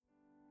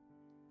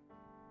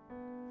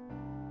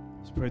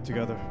Pray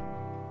together.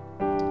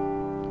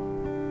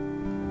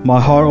 My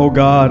heart, O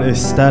God,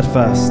 is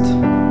steadfast.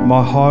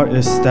 My heart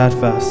is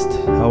steadfast.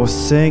 I will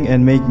sing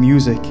and make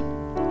music.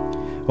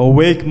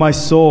 Awake, my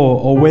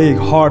soul, awake,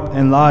 harp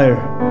and lyre.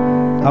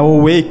 I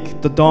will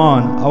wake the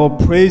dawn. I will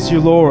praise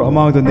you, Lord,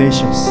 among the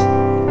nations.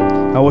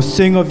 I will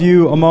sing of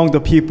you among the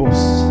peoples.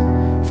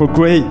 For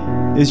great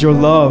is your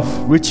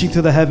love, reaching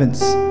to the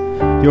heavens.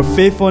 Your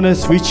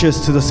faithfulness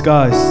reaches to the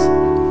skies.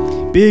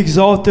 Be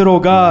exalted, O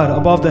God,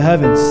 above the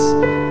heavens.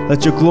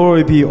 Let your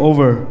glory be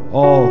over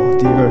all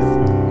the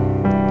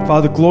earth.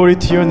 Father, glory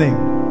to your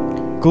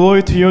name.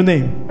 Glory to your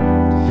name.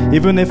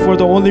 Even if we're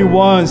the only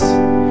ones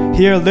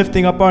here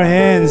lifting up our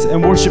hands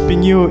and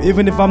worshiping you,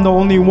 even if I'm the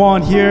only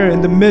one here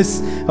in the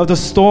midst of the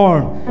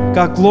storm,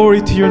 God,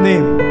 glory to your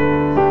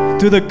name.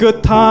 Through the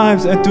good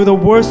times and through the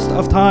worst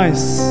of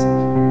times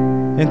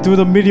and through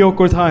the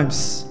mediocre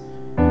times,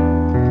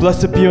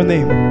 blessed be your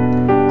name.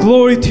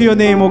 Glory to your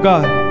name, O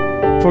God.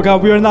 For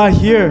God, we are not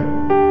here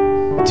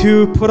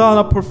to put on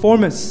a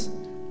performance,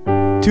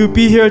 to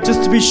be here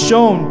just to be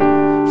shown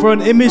for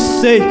an image's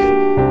sake,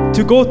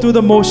 to go through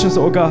the motions,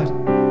 oh God.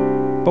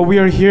 But we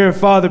are here,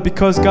 Father,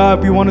 because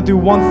God, we want to do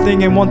one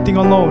thing and one thing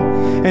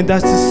alone, and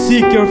that's to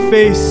seek your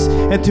face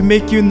and to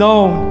make you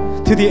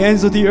known to the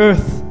ends of the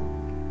earth.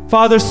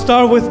 Father,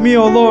 start with me,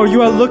 oh Lord.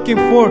 You are looking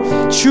for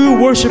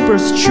true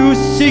worshipers, true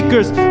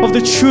seekers of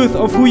the truth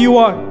of who you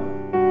are.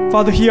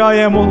 Father, here I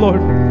am, oh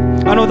Lord.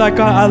 I know that,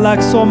 God, I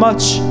lack so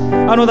much.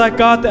 I know that,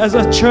 God, that as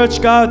a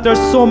church, God, there's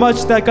so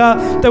much that,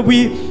 God, that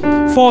we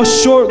fall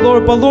short,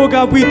 Lord. But, Lord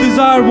God, we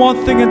desire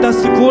one thing, and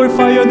that's to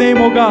glorify your name,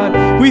 oh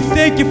God. We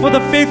thank you for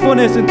the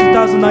faithfulness in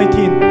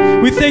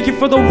 2019. We thank you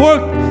for the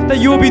work that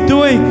you will be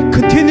doing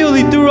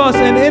continually through us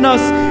and in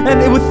us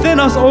and within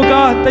us, oh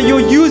God, that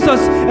you'll use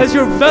us as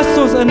your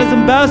vessels and as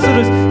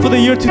ambassadors for the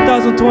year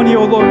 2020,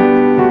 oh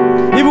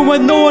Lord. Even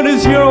when no one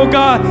is here, oh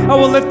God, I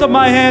will lift up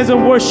my hands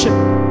and worship.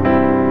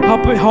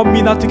 Help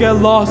me not to get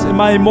lost in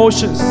my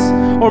emotions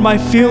or my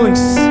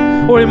feelings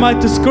or in my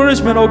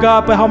discouragement, oh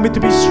God, but help me to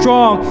be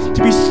strong,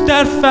 to be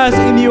steadfast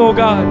in you, oh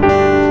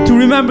God, to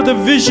remember the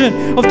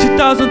vision of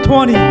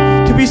 2020,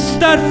 to be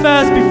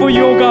steadfast before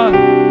you, oh God.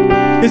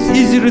 It's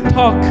easy to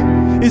talk,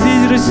 it's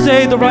easy to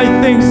say the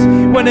right things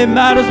when it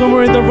matters, when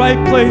we're in the right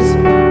place.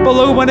 But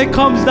Lord, when it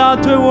comes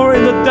down to it, when we're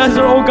in the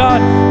desert, oh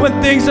God, when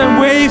things and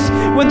waves,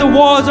 when the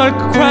walls are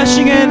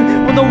crashing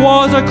in, when the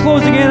walls are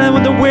closing in, and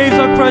when the waves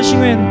are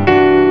crashing in,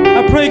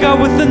 I pray, God,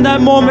 within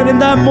that moment, in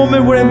that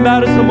moment where it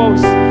matters the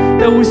most,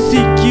 that we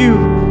seek you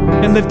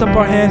and lift up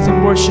our hands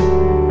in worship.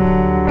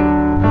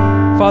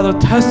 Father,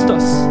 test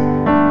us.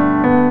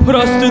 Put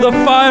us through the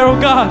fire, oh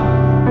God.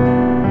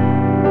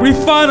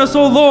 Refine us,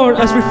 oh Lord,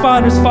 as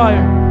refiner's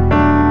fire.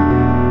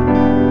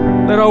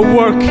 Let our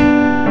work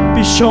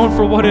be shown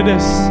for what it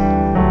is.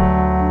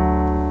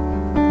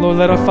 Lord,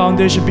 let our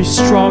foundation be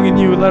strong in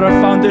you. Let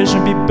our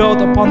foundation be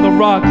built upon the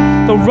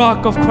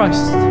rock of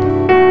Christ.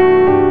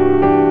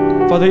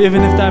 Father,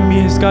 even if that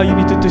means, God, you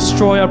need to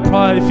destroy our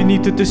pride, if you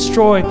need to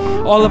destroy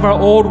all of our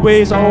old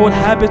ways, our old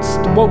habits,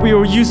 what we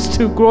were used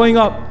to growing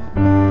up,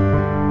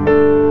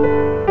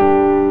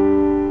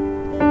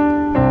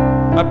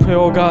 I pray,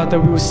 oh God, that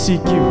we will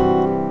seek you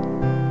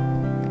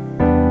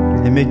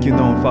and make you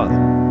known, Father.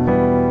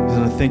 I just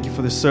want to thank you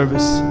for this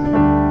service.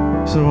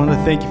 I just want to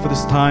thank you for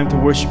this time to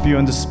worship you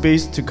and the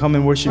space to come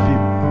and worship you.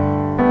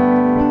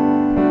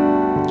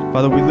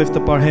 Father, we lift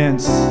up our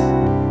hands.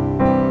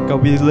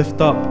 God, we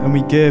lift up and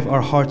we give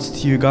our hearts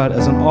to you, God,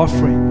 as an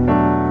offering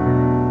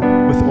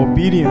with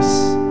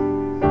obedience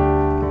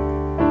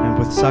and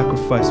with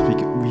sacrifice. We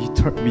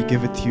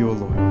give it to you, O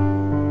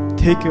Lord.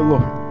 Take it,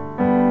 Lord.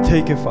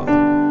 Take it, Father.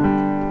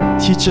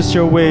 Teach us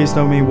your ways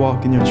that we may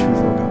walk in your truth,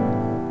 O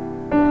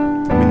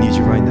God. We need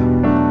you right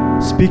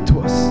now. Speak to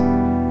us.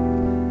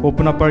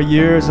 Open up our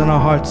ears and our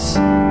hearts.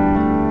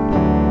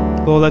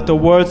 Lord, let the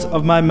words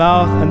of my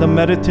mouth and the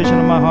meditation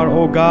of my heart,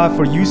 oh God,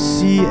 for you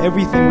see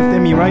everything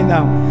within me right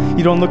now.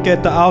 You don't look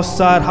at the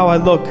outside, how I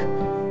look,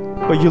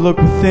 but you look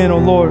within, oh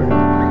Lord.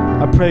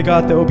 I pray,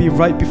 God, that it will be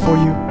right before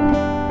you,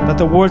 that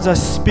the words I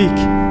speak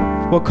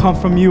will come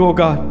from you, oh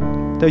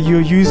God, that you'll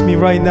use me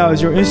right now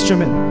as your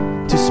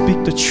instrument to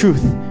speak the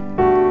truth.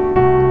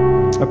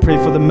 I pray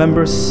for the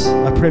members.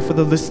 I pray for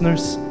the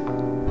listeners.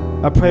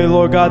 I pray,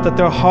 Lord God, that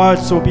their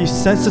hearts will be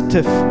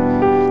sensitive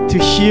to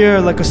hear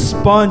like a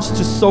sponge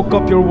to soak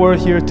up your word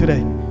here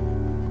today.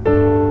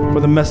 For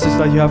the message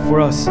that you have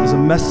for us is a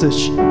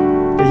message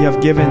that you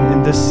have given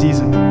in this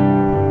season.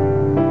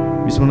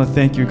 We just want to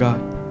thank you,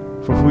 God,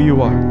 for who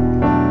you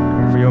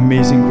are, for your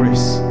amazing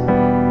grace.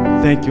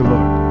 Thank you,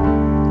 Lord.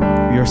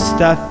 We are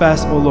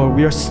steadfast, oh Lord.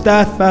 We are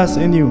steadfast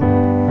in you.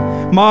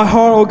 My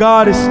heart, oh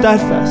God, is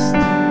steadfast.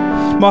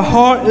 My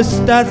heart is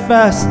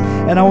steadfast,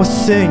 and I will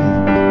sing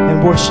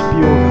and worship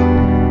you, oh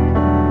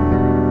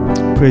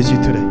God. Praise you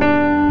today.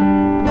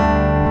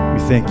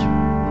 Thank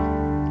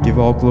you. Give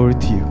all glory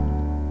to you.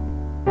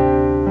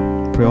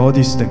 Pray all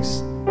these things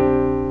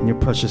in your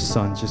precious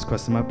Son, Jesus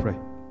Christ, and I pray.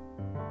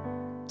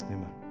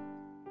 Amen.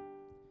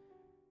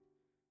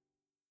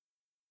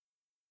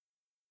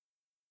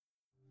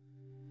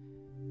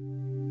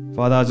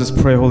 Father, I just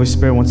pray, Holy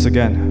Spirit, once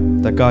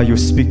again, that God, you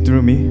speak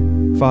through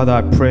me. Father,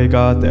 I pray,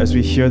 God, that as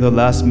we hear the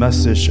last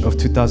message of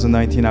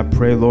 2019, I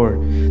pray,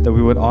 Lord, that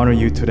we would honor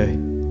you today.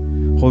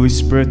 Holy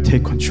Spirit,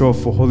 take control.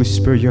 For Holy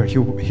Spirit, you're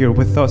here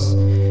with us.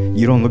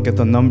 You don't look at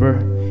the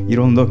number. You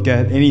don't look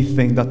at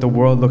anything that the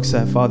world looks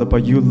at, Father,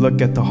 but you look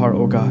at the heart,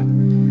 oh God.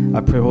 I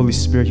pray, Holy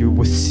Spirit, you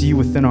will see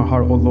within our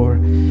heart, oh Lord,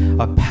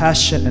 a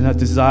passion and a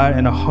desire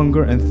and a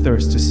hunger and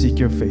thirst to seek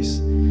your face.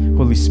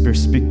 Holy Spirit,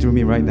 speak through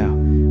me right now.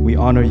 We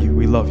honor you.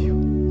 We love you.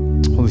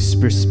 Holy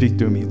Spirit, speak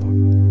through me,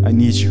 Lord. I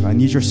need you. I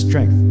need your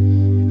strength.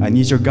 I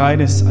need your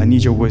guidance. I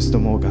need your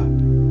wisdom, oh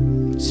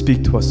God.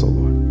 Speak to us, oh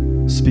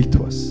Lord. Speak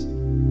to us.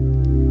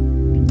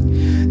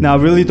 Now, I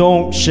really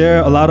don't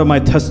share a lot of my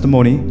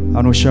testimony.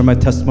 I don't share my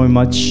testimony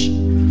much.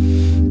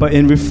 But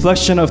in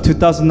reflection of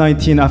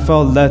 2019, I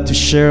felt led to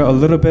share a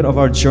little bit of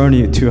our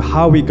journey to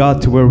how we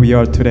got to where we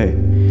are today.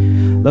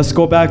 Let's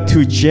go back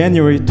to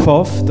January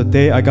 12th, the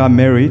day I got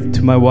married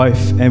to my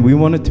wife, and we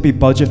wanted to be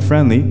budget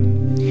friendly.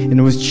 And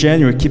it was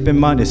January. Keep in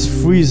mind, it's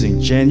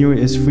freezing.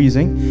 January is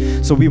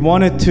freezing. So we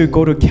wanted to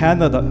go to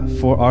Canada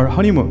for our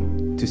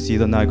honeymoon, to see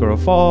the Niagara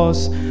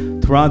Falls,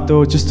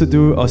 Toronto, just to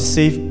do a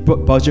safe,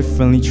 budget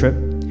friendly trip.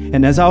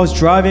 And as I was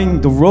driving,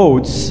 the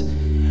roads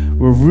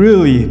were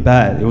really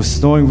bad. It was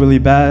snowing really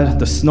bad.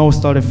 The snow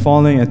started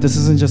falling, and this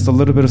isn't just a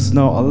little bit of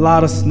snow, a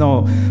lot of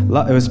snow.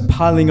 It was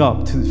piling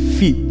up to the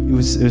feet. It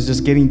was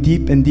just getting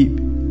deep and deep.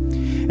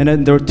 And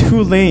then there were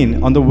 2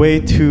 lanes on the way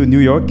to New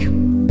York,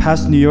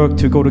 past New York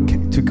to go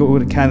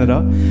to Canada.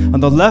 On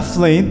the left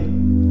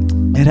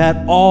lane, it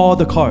had all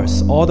the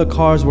cars. All the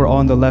cars were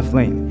on the left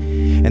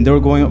lane, and they were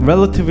going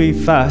relatively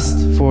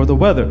fast for the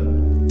weather.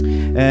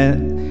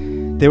 And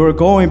they were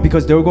going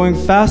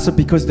faster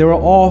because they were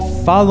all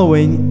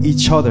following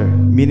each other,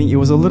 meaning it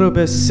was a little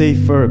bit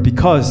safer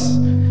because,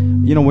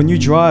 you know, when you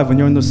drive, when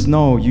you're in the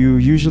snow, you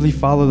usually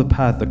follow the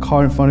path. The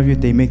car in front of you,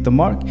 they make the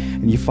mark,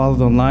 and you follow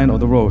the line of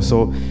the road.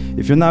 So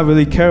if you're not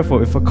really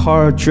careful, if a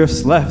car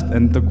drifts left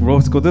and the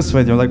roads go this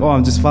way, you're like, oh,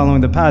 I'm just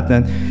following the path,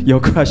 then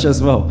you'll crash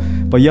as well.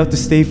 But you have to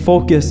stay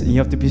focused, and you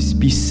have to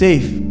be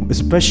safe,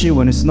 especially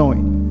when it's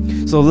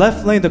snowing. So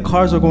left lane, the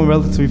cars were going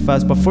relatively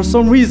fast, but for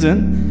some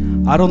reason,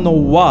 I don't know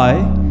why,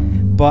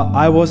 but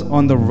I was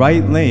on the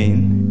right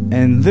lane,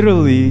 and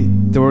literally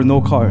there were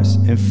no cars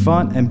in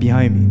front and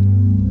behind me.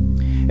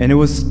 And it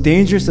was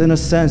dangerous in a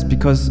sense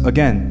because,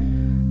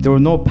 again, there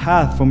was no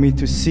path for me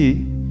to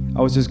see.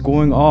 I was just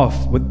going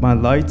off with my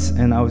lights,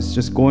 and I was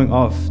just going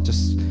off,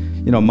 just,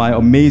 you know, my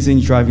amazing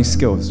driving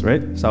skills,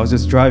 right? So I was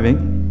just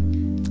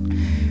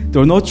driving. There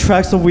were no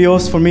tracks or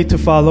wheels for me to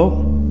follow.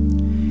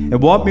 And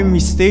what made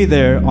me stay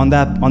there on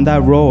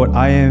that road,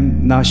 I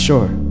am not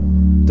sure.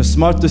 The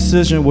smart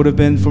decision would have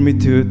been for me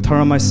to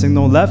turn on my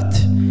signal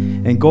left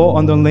and go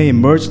on the lane,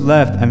 merge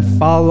left, and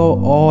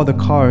follow all the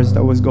cars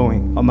that was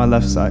going on my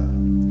left side.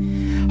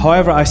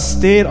 However, I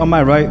stayed on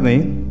my right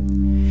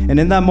lane, and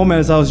in that moment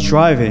as I was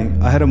driving,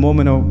 I had a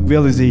moment of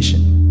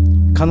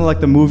realization. Kind of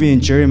like the movie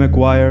in Jerry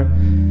Maguire.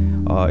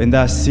 In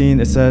that scene,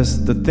 it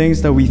says, the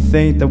things that we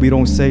think that we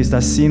don't say. It's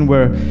that scene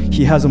where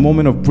he has a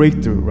moment of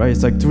breakthrough, right?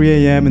 It's like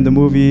 3 a.m. in the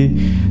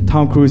movie.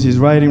 Tom Cruise, he's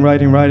writing,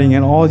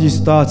 and all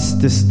these thoughts,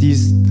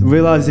 these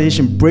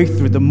realization,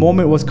 breakthrough, the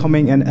moment was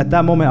coming, and at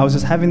that moment, I was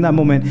just having that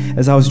moment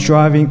as I was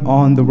driving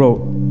on the road.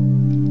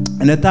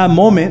 And at that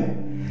moment,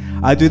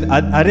 I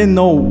didn't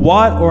know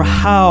what or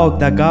how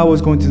that God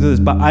was going to do this,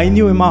 but I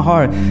knew in my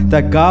heart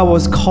that God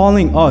was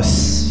calling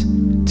us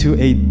to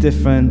a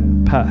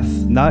different path,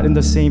 not in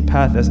the same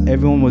path as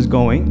everyone was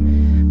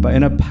going, but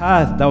in a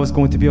path that was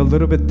going to be a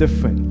little bit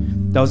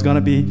different. There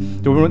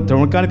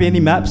weren't going to be any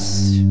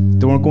maps.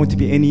 There weren't going to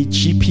be any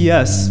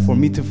GPS for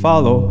me to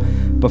follow,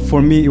 but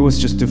for me, it was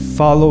just to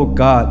follow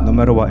God no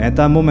matter what. At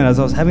that moment, as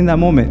I was having that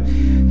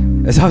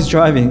moment, as I was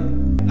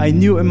driving, I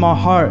knew in my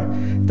heart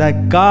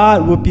that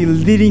God would be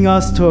leading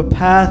us to a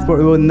path where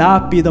it would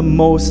not be the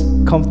most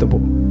comfortable.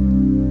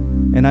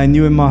 And I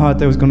knew in my heart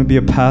there was going to be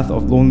a path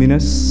of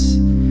loneliness,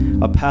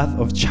 a path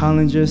of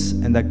challenges,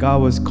 and that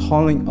God was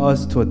calling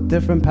us to a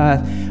different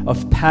path, a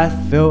path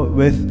filled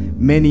with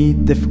many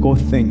difficult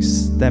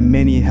things that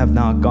many have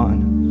not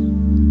gone.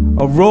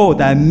 A road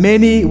that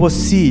many will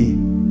see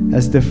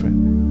as different.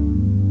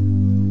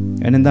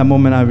 And in that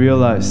moment I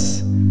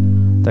realized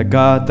that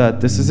God,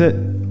 that this is it.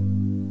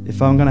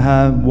 If I'm gonna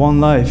have one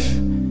life,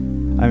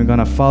 I'm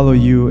gonna follow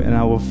you, and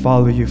I will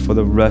follow you for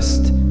the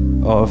rest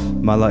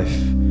of my life.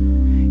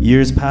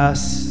 Years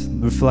pass,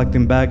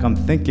 reflecting back, I'm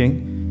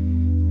thinking,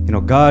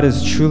 God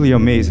is truly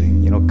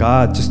amazing.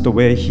 God, just the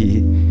way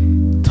He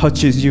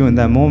touches you in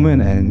that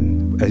moment,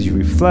 and as you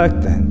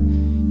reflect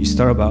and you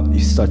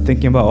start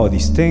thinking about all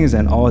these things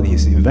and all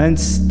these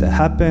events that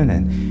happen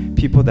and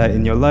people that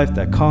in your life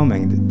that come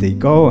and they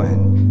go,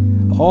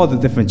 and all the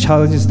different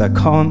challenges that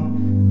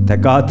come,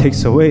 that God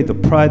takes away, the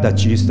pride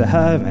that you used to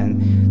have,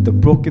 and the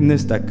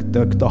brokenness, that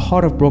the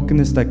heart of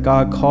brokenness that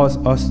God calls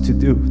us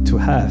to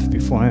have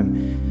before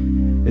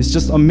Him. It's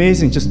just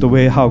amazing, just the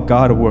way how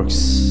God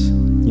works.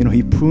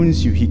 He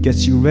prunes you, He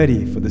gets you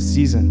ready for the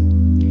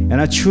season.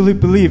 And I truly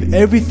believe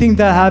everything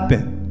that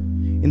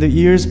happened, in the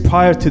years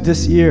prior to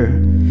this year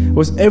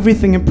was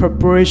everything in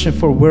preparation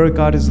for where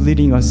God is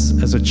leading us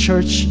as a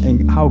church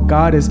and how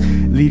God is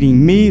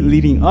leading me,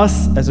 leading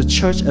us as a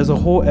church as a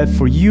whole, and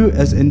for you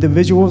as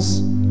individuals.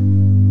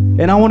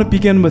 And I want to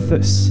begin with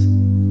this.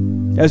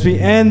 As we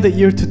end the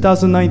year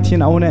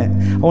 2019, I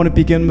want to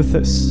begin with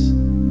this.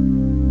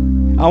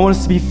 I want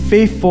us to be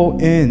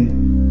faithful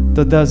in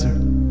the desert.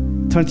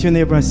 Turn to your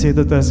neighbor and say,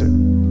 the desert.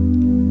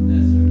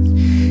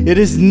 It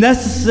is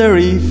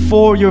necessary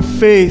for your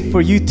faith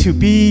for you to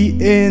be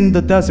in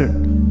the desert.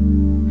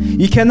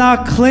 You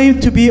cannot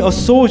claim to be a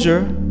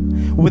soldier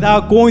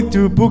without going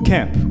through boot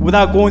camp,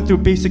 without going through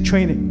basic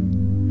training.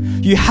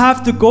 You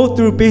have to go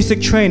through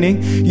basic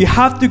training. You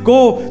have to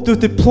go through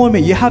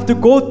deployment. You have to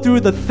go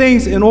through the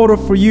things in order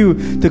for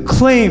you to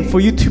claim, for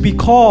you to be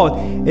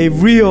called a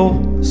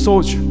real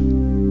soldier.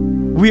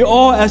 We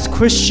all, as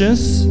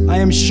Christians, I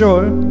am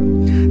sure,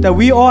 that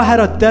we all had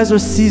a desert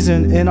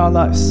season in our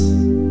lives.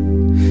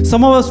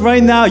 Some of us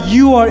right now,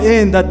 you are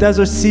in that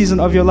desert season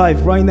of your life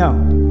right now.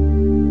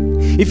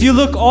 If you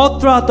look all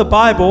throughout the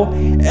Bible,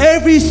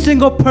 every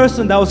single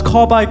person that was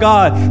called by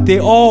God, they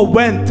all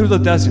went through the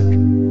desert.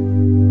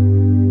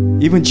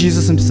 Even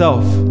Jesus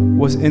himself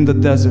was in the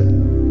desert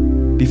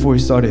before he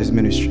started his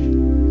ministry.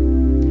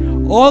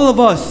 All of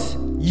us,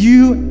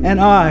 you and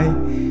I,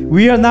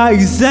 we are not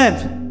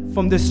exempt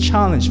from this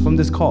challenge, from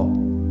this call.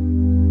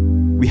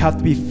 We have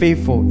to be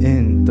faithful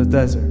in the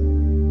desert.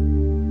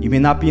 You may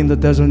not be in the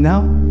desert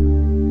now,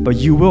 but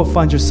you will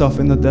find yourself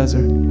in the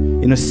desert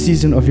in a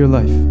season of your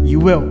life. You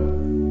will.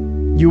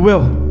 You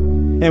will.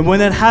 And when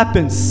that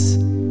happens,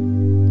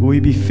 will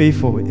you be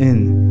faithful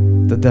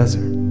in the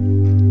desert?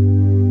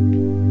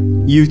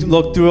 You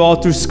look through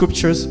all through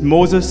scriptures,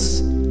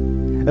 Moses,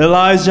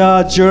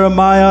 Elijah,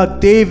 Jeremiah,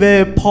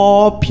 David,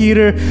 Paul,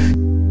 Peter,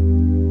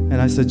 and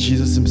I said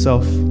Jesus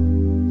himself.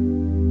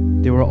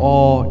 They were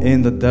all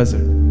in the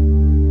desert.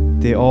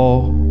 They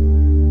all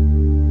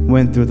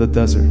went through the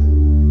desert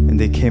and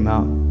they came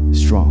out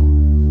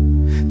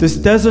strong. This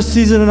desert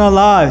season in our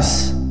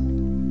lives,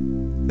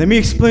 let me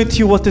explain to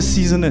you what this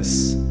season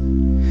is.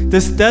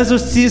 This desert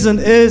season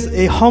is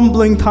a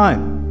humbling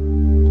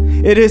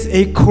time. It is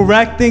a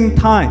correcting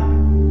time.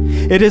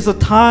 It is a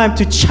time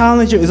to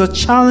challenge you. It's a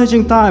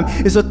challenging time.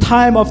 It's a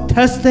time of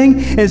testing.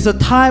 It's a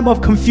time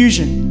of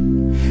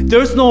confusion.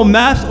 There's no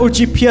maps or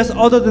GPS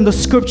other than the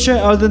scripture,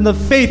 other than the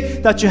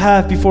faith that you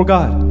have before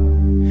God.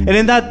 And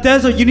in that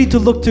desert, you need to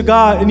look to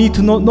God. You need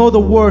to know the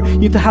Word. You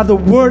need to have the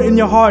Word in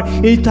your heart.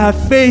 You need to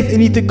have faith. You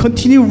need to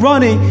continue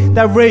running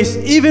that race,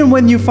 even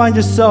when you find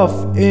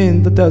yourself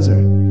in the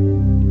desert.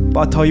 But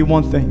I'll tell you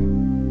one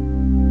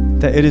thing,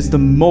 that it is the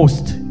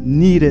most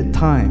needed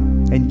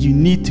time, and you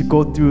need to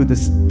go through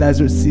this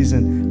desert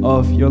season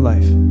of your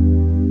life.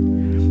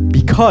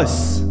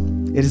 Because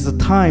it is a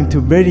time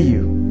to ready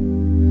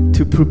you,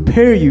 to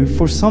prepare you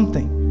for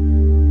something.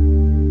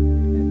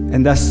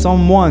 And that's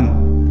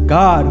someone,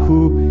 God,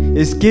 who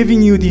is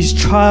giving you these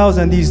trials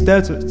and these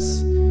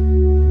deserts.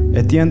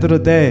 At the end of the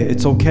day,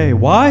 it's okay.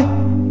 Why?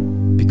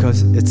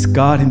 Because it's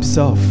God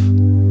himself.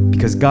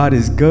 Because God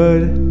is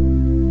good.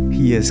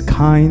 He is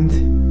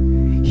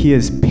kind. He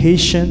is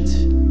patient.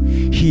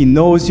 He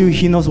knows you.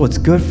 He knows what's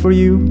good for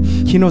you.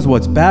 He knows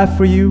what's bad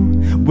for you.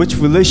 Which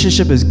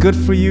relationship is good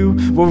for you.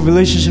 What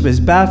relationship is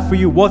bad for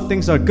you. What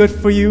things are good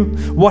for you.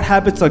 What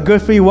habits are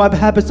good for you. What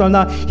habits are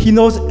not. He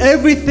knows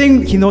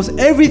everything. He knows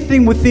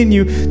everything within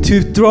you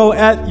to throw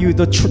at you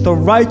the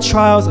right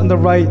trials and the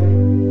right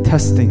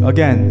testing.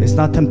 Again, it's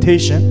not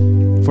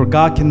temptation. For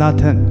God cannot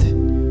tempt.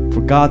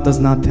 For God does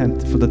not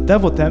tempt. For the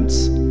devil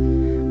tempts.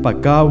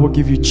 But God will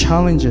give you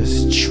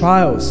challenges,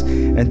 trials,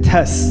 and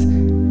tests.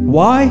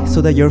 Why?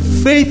 So that your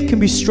faith can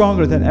be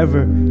stronger than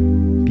ever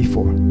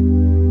before.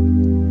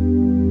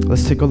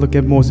 Let's take a look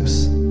at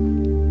Moses.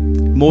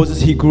 Moses,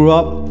 he grew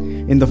up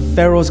in the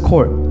Pharaoh's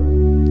court.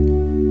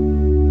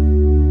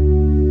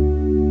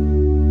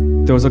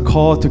 There was a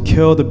call to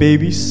kill the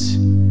babies.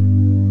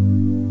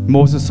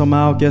 Moses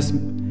somehow gets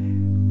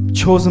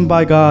chosen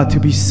by God to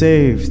be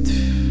saved.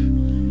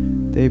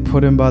 They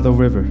put him by the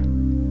river.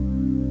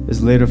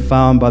 Is later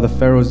found by the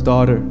Pharaoh's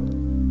daughter.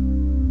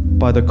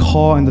 By the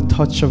call and the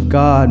touch of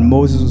God,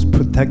 Moses was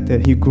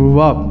protected. He grew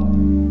up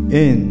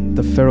in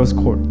the Pharaoh's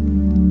court.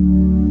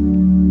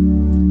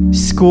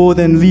 Schooled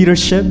in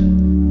leadership,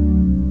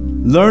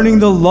 learning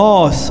the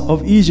laws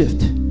of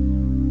Egypt.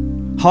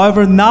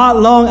 However, not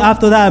long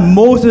after that,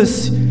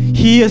 Moses,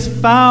 he is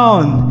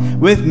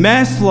found with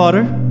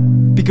manslaughter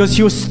because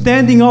he was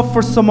standing up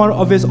for someone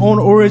of his own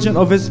origin,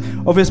 of his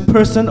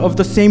person, of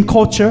the same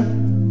culture,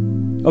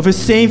 of his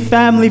same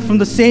family, from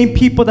the same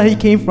people that he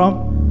came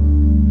from.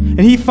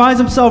 And he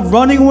finds himself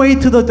running away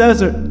to the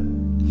desert.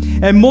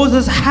 And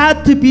Moses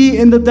had to be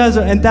in the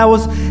desert, and that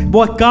was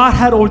what God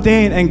had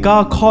ordained, and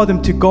God called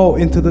him to go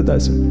into the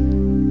desert.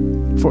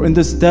 For in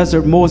this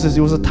desert, Moses, it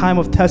was a time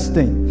of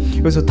testing.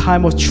 It was a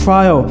time of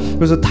trial. It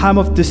was a time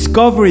of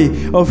discovery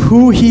of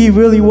who he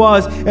really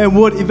was and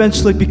would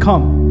eventually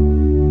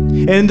become.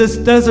 And in this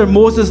desert,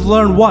 Moses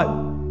learned what?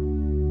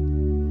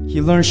 He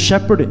learned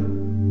shepherding.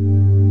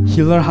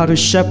 He learned how to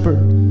shepherd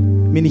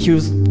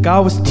Meaning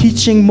God was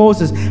teaching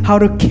Moses how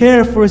to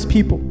care for his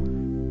people.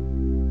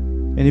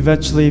 And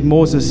eventually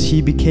Moses,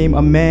 he became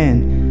a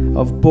man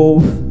of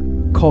both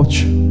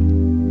culture.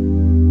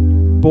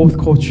 Both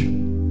culture.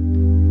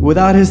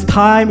 Without his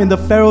time in the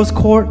Pharaoh's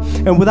court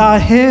and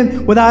without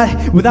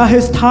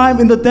his time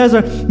in the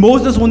desert,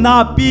 Moses will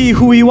not be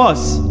who he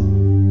was.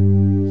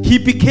 He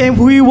became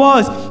who he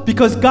was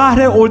because God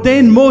had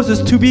ordained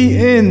Moses to be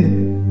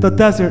in the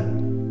desert.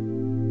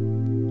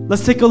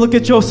 Let's take a look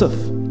at Joseph.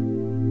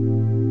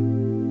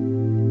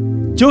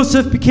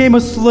 Joseph became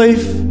a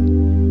slave,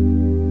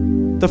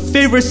 the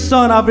favorite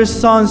son of his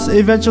sons.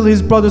 Eventually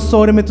his brothers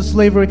sold him into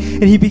slavery,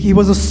 and he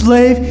was a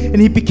slave,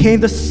 and he became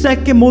the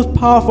second most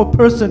powerful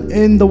person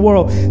in the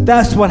world.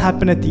 That's what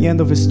happened at the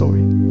end of his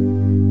story.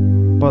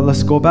 But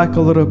let's go back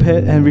a little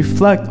bit and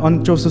reflect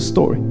on Joseph's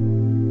story.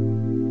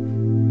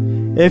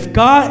 If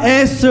God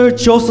answered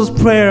Joseph's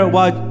prayer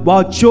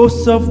while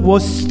Joseph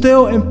was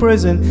still in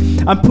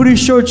prison, I'm pretty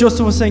sure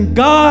Joseph was saying,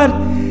 God,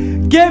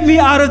 get me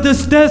out of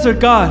this desert,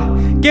 God.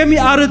 Get me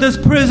out of this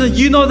prison.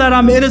 You know that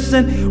I'm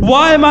innocent.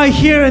 Why am I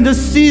here in this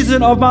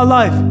season of my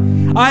life?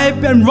 I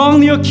have been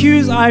wrongly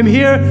accused. I'm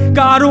here.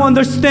 God, I don't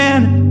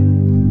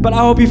understand. But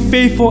I will be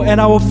faithful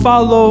and I will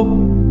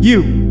follow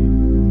you.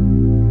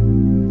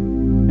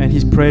 And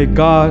he's prayed,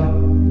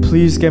 God,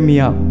 please get me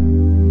out.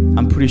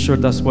 I'm pretty sure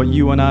that's what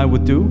you and I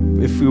would do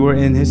if we were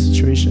in his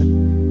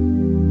situation.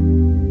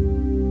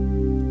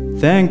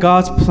 Then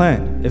God's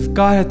plan, if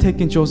God had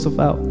taken Joseph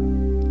out,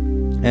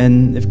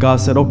 and if God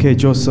said, okay,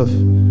 Joseph,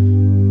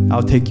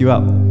 I'll take you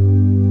out.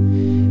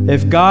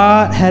 If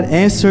God had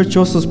answered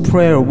Joseph's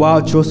prayer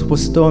while Joseph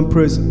was still in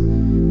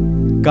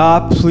prison,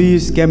 God,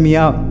 please get me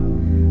out,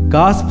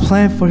 God's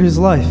plan for his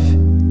life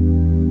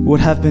would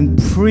have been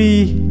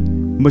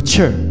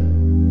premature.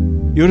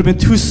 It would have been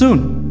too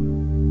soon.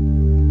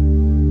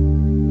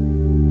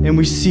 And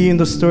we see in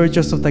the story of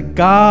Joseph that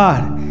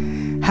God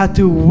had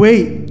to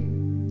wait.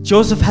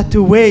 Joseph had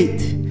to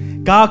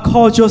wait. God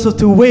called Joseph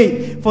to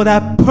wait for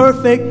that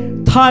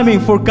perfect timing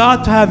for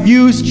God to have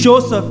used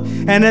Joseph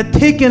and had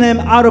taken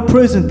him out of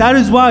prison. That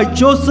is why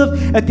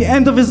Joseph, at the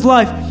end of his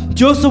life,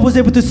 Joseph was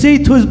able to say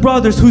to his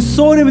brothers who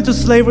sold him into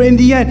slavery, in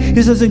the end,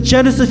 he says in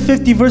Genesis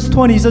 50 verse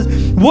 20, he says,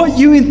 what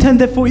you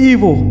intended for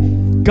evil,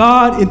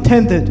 God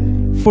intended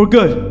for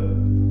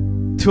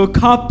good, to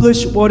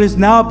accomplish what is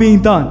now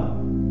being done.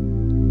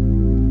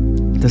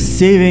 The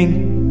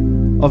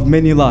saving of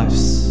many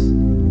lives.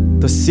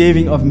 The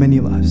saving of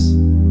many lives.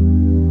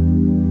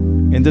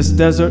 In this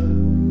desert,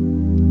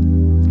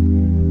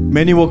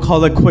 many will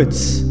call it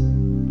quits.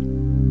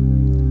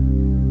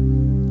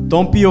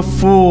 Don't be a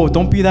fool.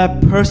 Don't be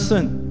that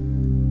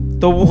person,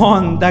 the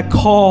one that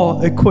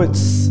call it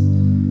quits.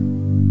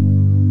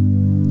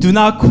 Do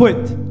not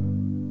quit,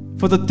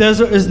 for the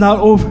desert is not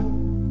over.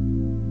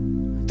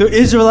 The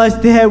Israelites,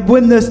 they had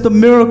witnessed the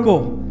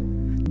miracle.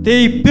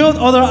 They built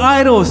other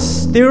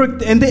idols.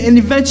 And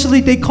eventually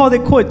they called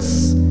it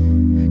quits.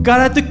 God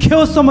had to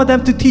kill some of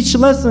them to teach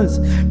lessons.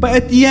 But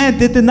at the end,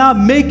 they did not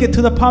make it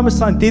to the promised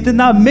land. They did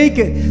not make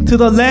it to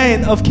the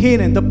land of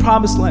Canaan, the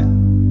promised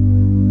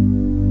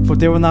land. For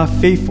they were not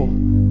faithful.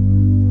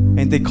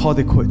 And they called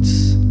it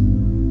quits.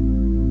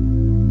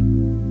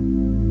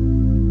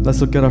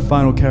 Let's look at our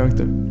final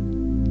character.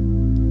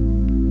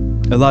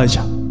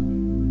 Elijah.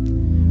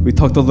 We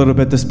talked a little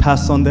bit this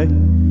past Sunday.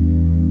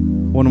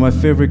 One of my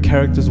favorite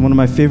characters, one of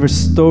my favorite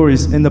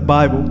stories in the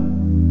Bible.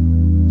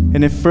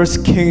 And in 1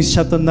 Kings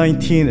chapter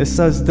 19, it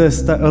says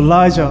this, that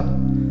Elijah,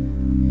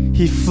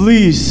 he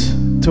flees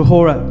to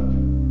Horeb.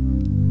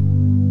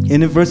 And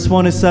in verse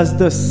 1, it says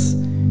this,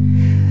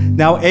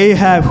 now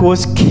Ahab, who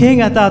was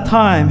king at that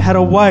time, had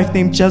a wife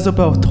named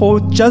Jezebel,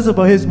 told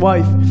Jezebel, his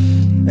wife,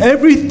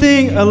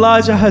 everything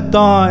Elijah had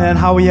done and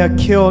how he had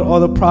killed all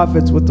the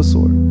prophets with the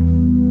sword.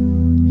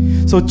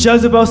 So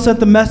Jezebel sent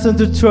the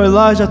messenger to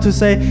Elijah to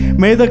say,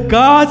 may the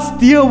gods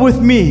deal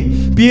with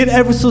me, be it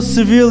ever so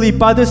severely.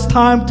 By this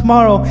time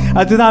tomorrow,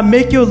 I do not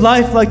make your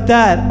life like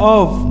that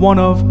of one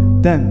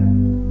of them.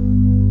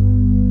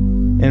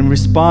 In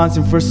response,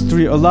 in verse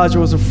 3, Elijah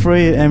was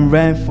afraid and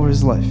ran for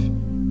his life.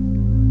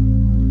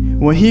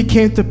 When he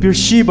came to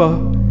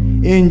Beersheba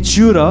in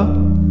Judah,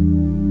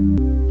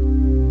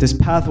 this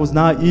path was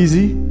not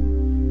easy,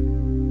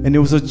 and it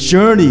was a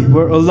journey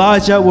where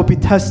Elijah would be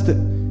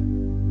tested.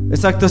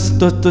 It's like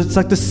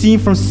the scene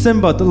from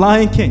Simba, the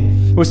Lion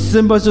King, where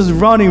Simba's just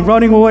running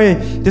away.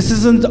 This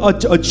isn't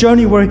a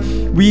journey where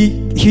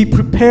he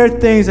prepared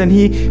things and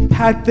he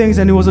packed things,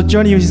 and it was a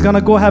journey. He's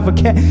gonna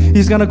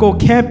go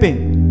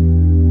camping.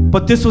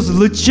 But this was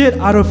legit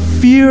out of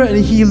fear, and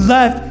he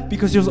left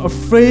because he was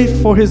afraid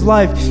for his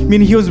life.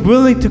 Meaning he was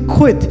willing to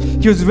quit.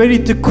 He was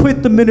ready to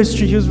quit the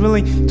ministry. He was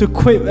willing to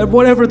quit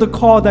whatever the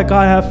call that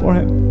God had for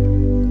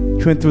him.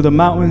 He went through the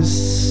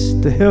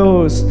mountains, the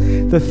hills,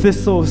 the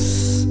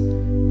thistles.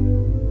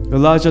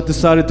 Elijah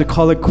decided to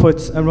call it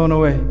quits and run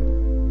away.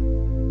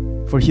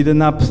 For he did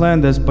not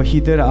plan this, but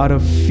he did it out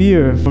of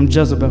fear from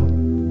Jezebel.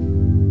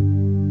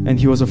 And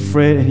he was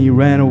afraid and he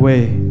ran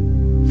away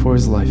for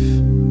his life.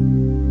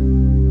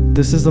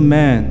 This is a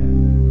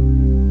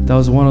man that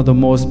was one of the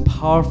most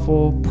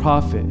powerful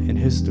prophets in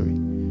history.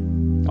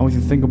 I want you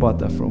to think about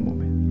that for a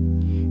moment.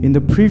 In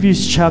the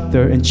previous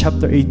chapter, in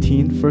chapter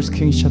 18, 1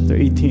 Kings chapter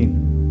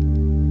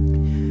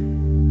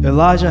 18,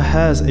 Elijah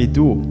has a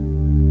duel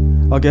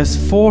against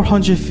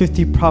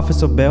 450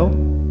 prophets of Baal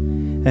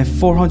and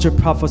 400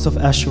 prophets of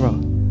Asherah.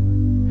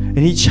 And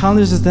he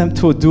challenges them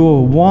to a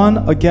duel,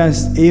 1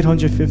 against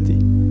 850.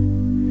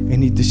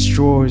 And he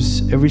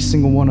destroys every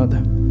single one of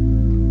them.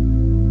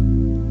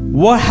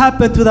 What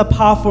happened to that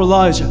powerful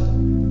Elijah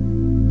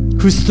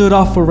who stood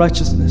up for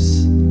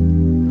righteousness?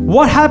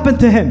 What happened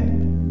to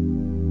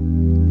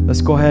him?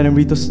 Let's go ahead and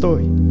read the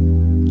story.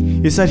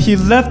 He said he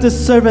left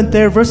his servant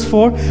there, verse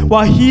 4,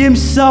 while he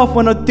himself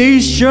went a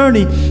day's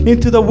journey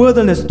into the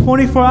wilderness,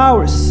 24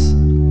 hours.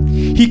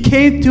 He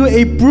came to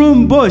a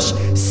broom bush,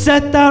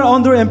 sat down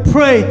under and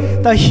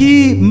prayed that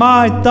he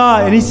might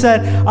die. And he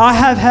said, I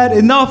have had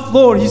enough,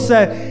 Lord. He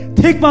said,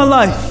 take my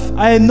life.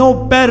 I am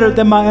no better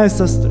than my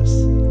ancestors.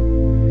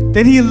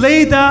 Then he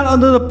lay down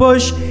under the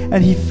bush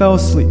and he fell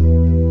asleep.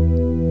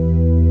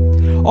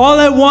 All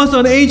at once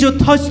an angel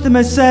touched him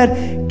and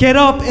said, get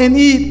up and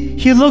eat.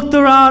 He looked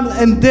around,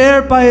 and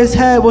there by his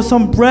head was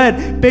some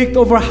bread baked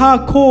over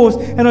hot coals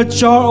and a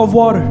jar of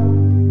water.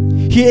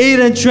 He ate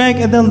and drank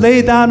and then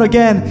lay down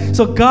again.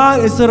 So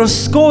God, instead of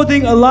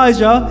scolding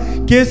Elijah,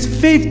 gives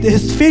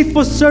his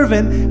faithful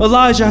servant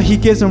Elijah, he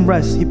gives him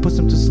rest. He puts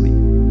him to sleep.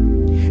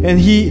 And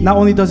he not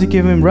only does he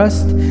give him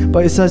rest,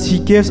 but it says he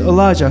gives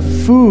Elijah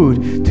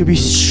food to be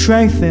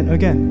strengthened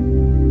again.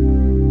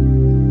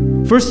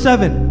 Verse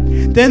 7.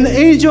 Then the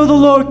angel of the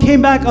Lord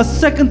came back a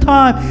second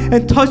time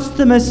and touched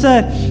him and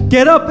said,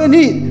 get up and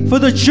eat, for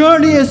the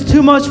journey is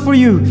too much for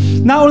you.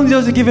 Not only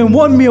does he give him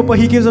one meal, but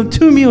he gives him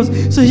 2 meals.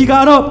 So he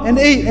got up and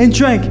ate and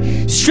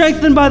drank.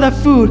 Strengthened by that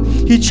food,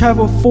 he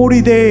traveled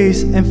 40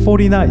 days and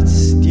 40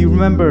 nights. Do you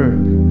remember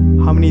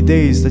how many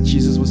days that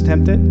Jesus was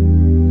tempted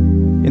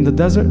in the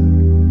desert?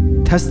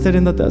 Tested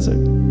in the desert.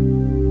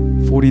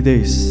 40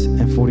 days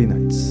and 40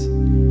 nights.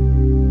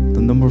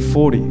 The number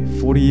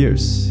 40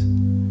 years.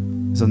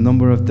 Is a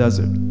number of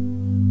desert,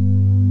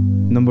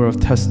 number of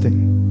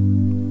testing,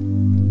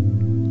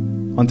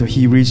 until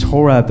he reached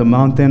Horeb, the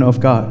mountain of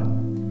God.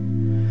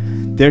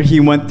 There he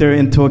went there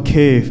into a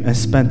cave and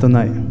spent the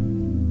night.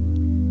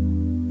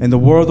 And the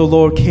word of the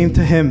Lord came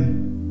to him.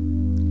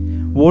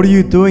 What are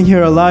you doing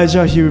here,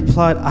 Elijah? He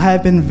replied, I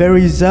have been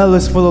very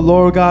zealous for the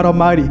Lord God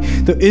Almighty.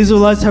 The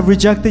Israelites have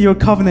rejected your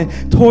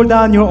covenant, tore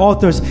down your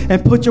altars,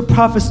 and put your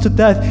prophets to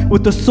death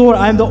with the sword.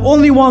 I am the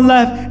only one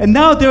left, and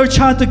now they are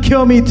trying to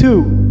kill me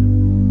too.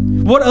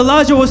 What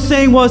Elijah was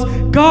saying was,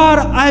 God,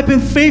 I've been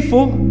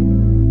faithful,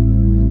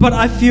 but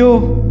I feel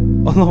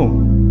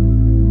alone.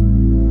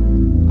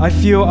 I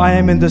feel I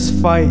am in this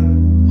fight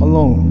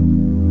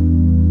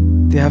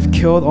alone. They have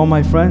killed all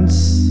my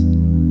friends.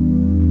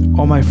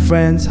 All my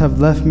friends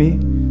have left me,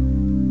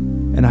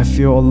 and I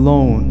feel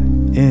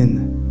alone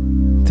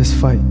in this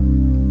fight.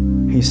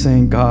 He's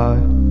saying,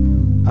 God,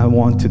 I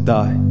want to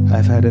die.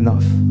 I've had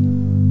enough.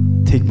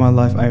 Take my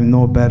life. I am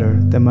no better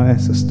than my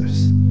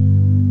ancestors.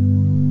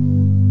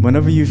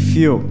 Whenever you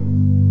feel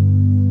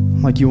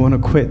like you want to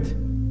quit,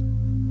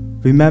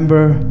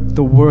 remember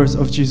the words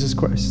of Jesus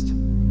Christ.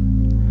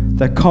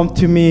 That come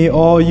to me,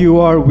 all you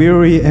are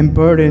weary and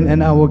burdened,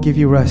 and I will give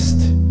you rest.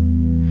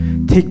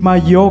 Take my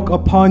yoke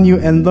upon you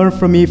and learn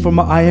from me, for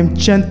I am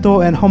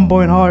gentle and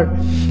humble in heart,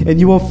 and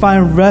you will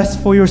find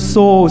rest for your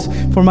souls.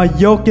 For my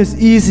yoke is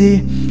easy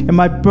and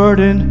my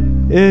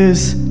burden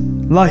is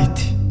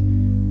light.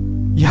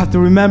 You have to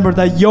remember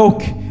that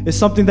yoke is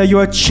something that you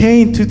are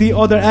chained to the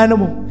other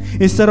animal.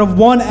 Instead of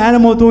one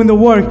animal doing the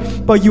work,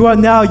 but you are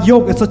now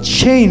yoked. It's a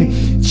chain.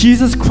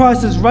 Jesus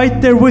Christ is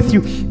right there with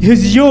you.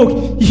 His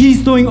yoke,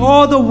 he's doing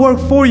all the work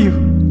for you.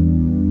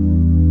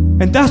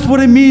 And that's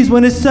what it means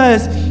when it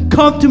says,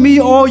 come to me,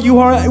 all you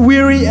are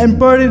weary and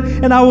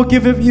burdened, and I will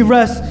give you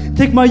rest.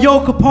 Take my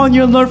yoke upon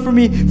you and learn from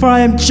me, for I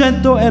am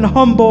gentle and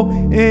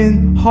humble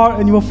in heart,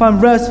 and you will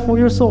find rest for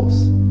your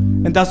souls.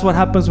 And that's what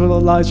happens with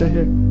Elijah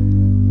here.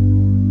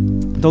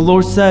 The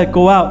Lord said,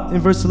 go out, in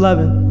verse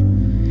 11,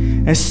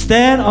 and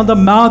stand on the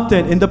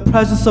mountain in the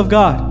presence of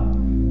God,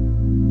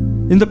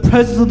 in the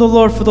presence of the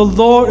Lord, for the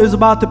Lord is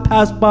about to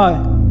pass by.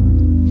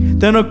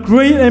 Then a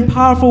great and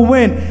powerful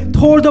wind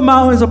tore the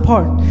mountains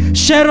apart,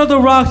 shattered the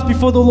rocks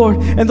before the Lord,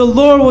 and the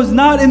Lord was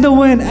not in the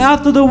wind.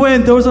 After the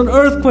wind, there was an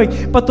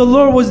earthquake, but the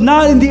Lord was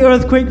not in the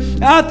earthquake.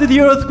 After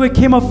the earthquake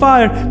came a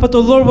fire, but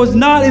the Lord was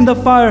not in the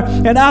fire.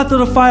 And after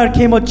the fire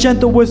came a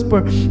gentle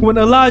whisper. When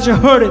Elijah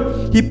heard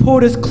it, he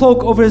pulled his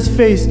cloak over his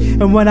face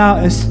and went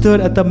out and stood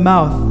at the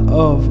mouth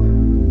of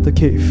the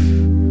cave.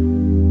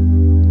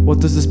 What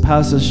does this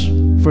passage,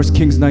 1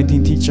 Kings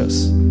 19, teach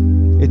us?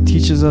 It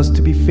teaches us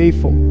to be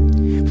faithful.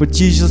 For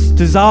Jesus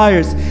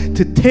desires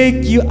to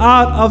take you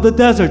out of the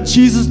desert.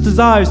 Jesus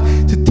desires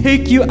to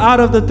take you out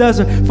of the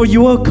desert, for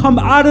you will come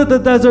out of the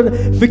desert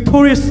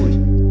victoriously.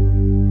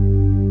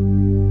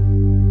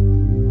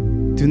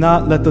 Do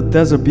not let the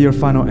desert be your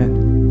final end.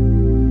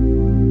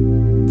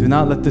 Do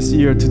not let this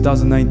year,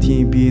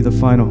 2019, be the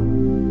final.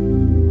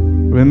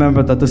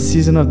 Remember that the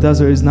season of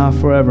desert is not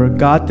forever.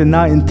 God did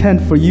not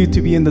intend for you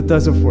to be in the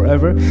desert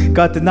forever.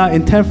 God did not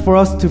intend for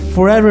us to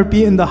forever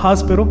be in the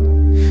hospital.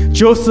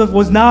 Joseph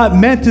was not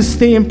meant to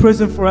stay in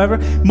prison forever.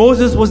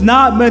 Moses was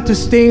not meant to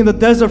stay in the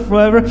desert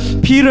forever.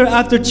 Peter,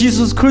 after Jesus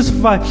was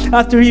crucified,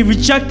 after he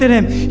rejected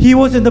him, he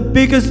was in the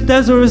biggest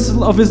desert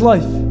of his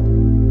life.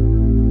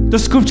 The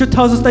scripture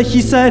tells us that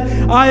he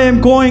said, I am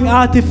going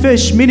out to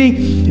fish,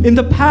 meaning in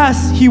the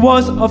past he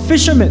was a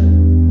fisherman.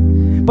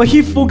 But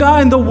he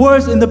forgot the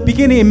words in the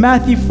beginning in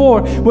Matthew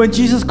 4 when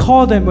Jesus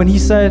called him, when he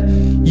said,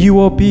 you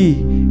will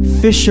be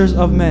fishers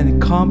of men.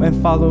 Come and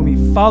follow me.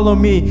 Follow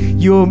me.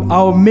 I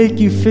will make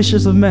you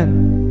fishers of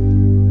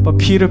men. But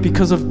Peter,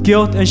 because of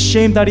guilt and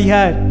shame that he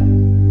had,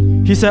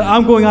 he said,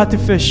 I'm going out to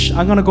fish.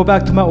 I'm going to go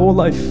back to my old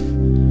life.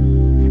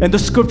 And the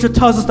scripture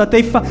tells us that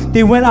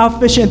they went out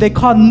fishing and they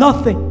caught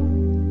nothing.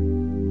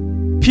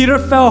 Peter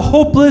felt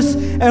hopeless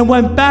and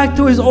went back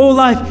to his old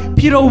life.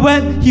 He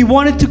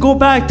wanted to go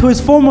back to his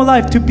former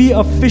life to be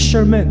a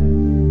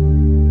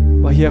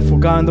fisherman. But he had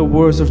forgotten the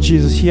words of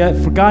Jesus. He had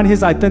forgotten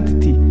his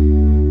identity.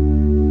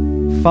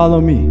 Follow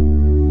me,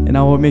 and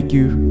I will make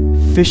you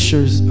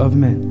fishers of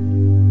men.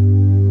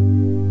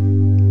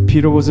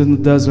 Peter was in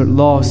the desert,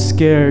 lost,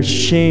 scared,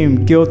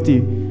 shamed, guilty,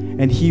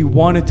 and he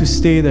wanted to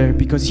stay there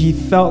because he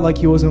felt like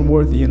he wasn't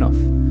worthy enough.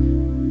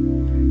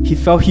 He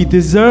felt he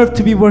deserved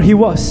to be where he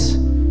was.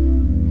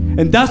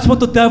 And that's what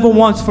the devil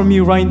wants from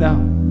you right now.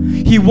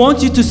 He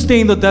wants you to stay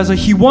in the desert.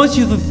 He wants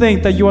you to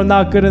think that you are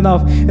not good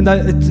enough and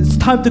that it's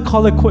time to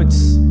call it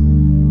quits.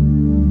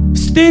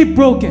 Stay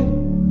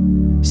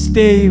broken.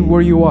 Stay where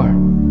you are.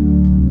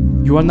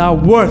 You are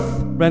not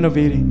worth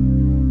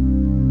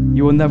renovating.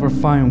 You will never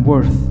find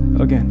worth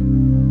again.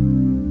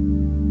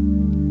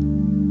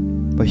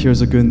 But here's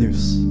the good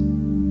news.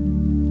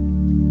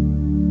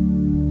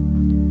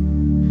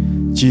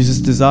 Jesus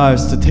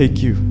desires to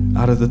take you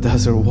out of the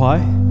desert. Why?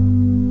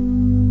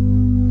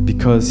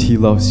 Because he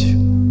loves you.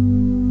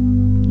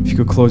 If you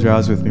could close your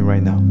eyes with me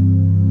right now.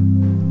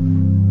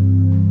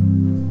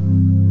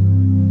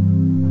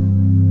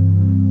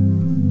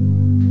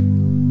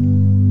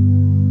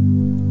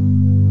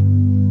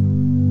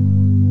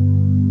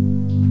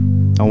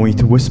 I want you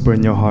to whisper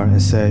in your heart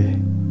and say,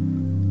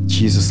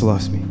 Jesus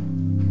loves me.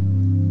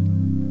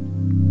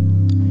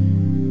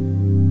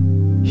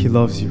 He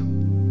loves you.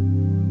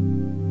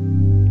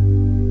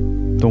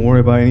 Don't worry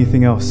about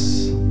anything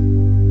else.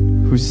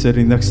 Who's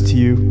sitting next to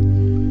you?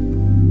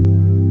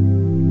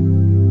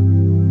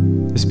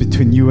 It's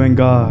between you and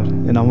God,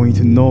 and I want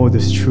you to know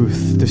this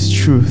truth.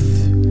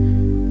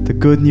 The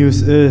good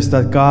news is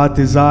that God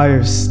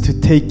desires to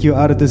take you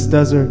out of this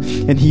desert,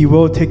 and he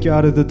will take you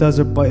out of the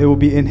desert, but it will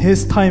be in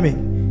his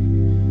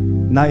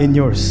timing, not in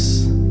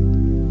yours.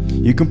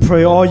 You can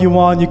pray all you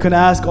want, you can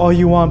ask all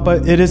you want,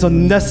 but it is a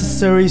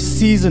necessary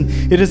season.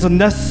 It is a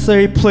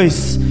necessary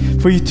place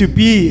for you to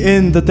be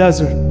in the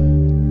desert.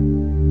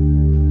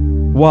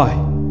 Why?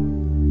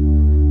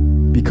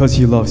 Because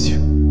he loves you.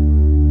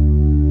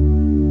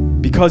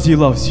 Because he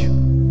loves you.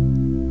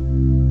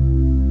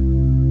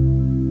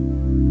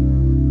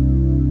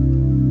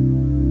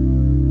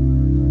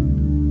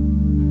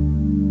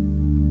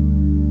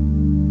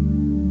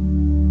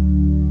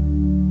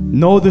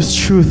 Know this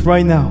truth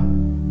right now,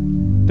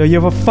 that you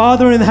have a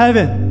Father in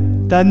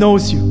heaven that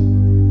knows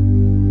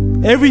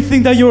you.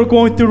 Everything that you're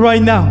going through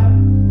right now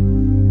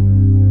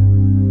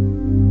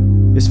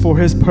is for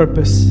his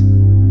purpose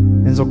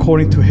and is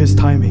according to his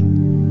timing.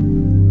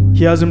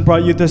 He hasn't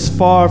brought you this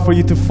far for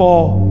you to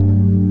fall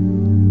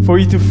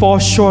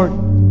short.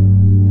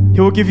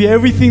 He will give you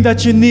everything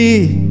that you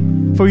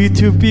need for you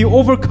to be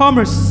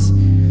overcomers,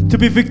 to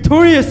be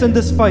victorious in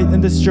this fight,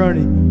 in this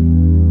journey.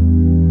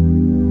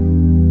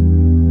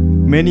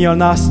 Many are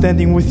not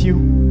standing with you.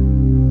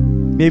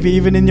 Maybe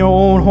even in your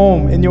own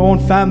home, in your own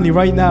family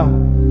right now.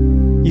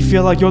 You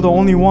feel like you're the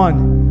only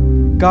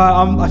one.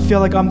 God, I feel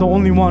like I'm the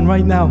only one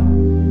right now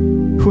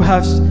who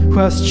has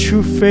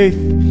true faith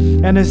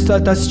and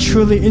that's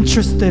truly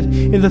interested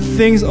in the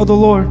things of the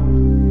Lord.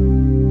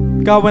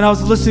 God, when I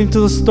was listening to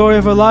the story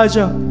of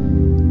Elijah,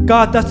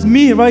 God, that's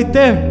me right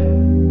there.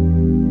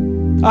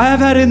 I have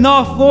had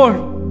enough, Lord.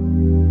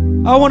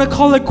 I want to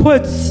call it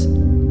quits.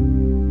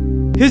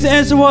 His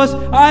answer was,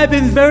 I have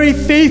been very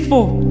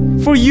faithful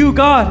for you,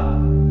 God.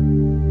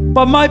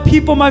 But my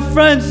people, my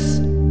friends,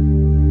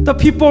 the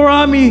people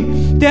around me,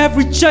 they have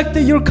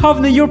rejected your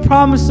covenant, your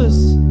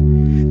promises.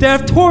 They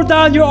have torn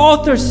down your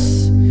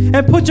altars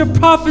and put your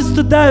prophets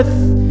to death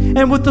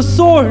and with the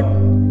sword.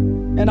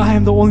 And I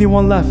am the only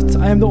one left.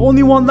 I am the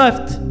only one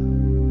left.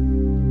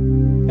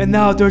 And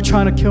now they're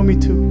trying to kill me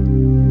too.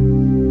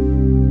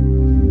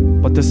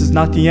 But this is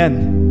not the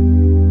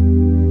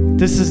end.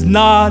 This is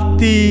not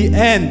the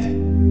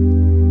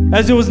end.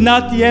 As it was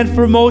not the end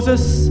for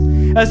Moses,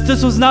 as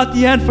this was not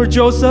the end for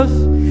Joseph,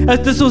 as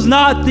this was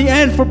not the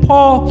end for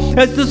Paul,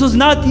 as this was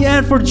not the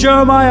end for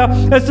Jeremiah,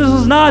 as this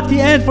was not the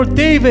end for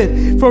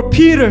David, for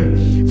Peter,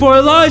 for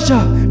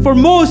Elijah, for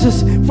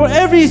Moses, for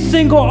every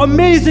single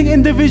amazing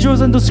individuals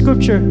in the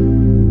scripture.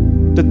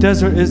 The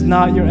desert is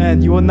not your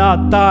end. You will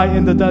not die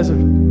in the desert.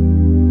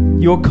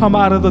 You'll come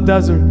out of the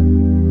desert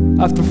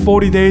after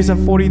 40 days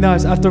and 40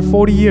 nights, after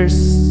 40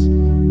 years.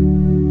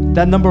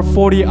 That number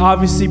 40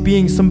 obviously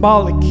being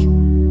symbolic.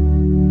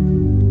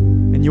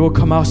 And you will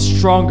come out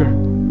stronger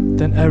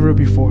than ever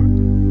before.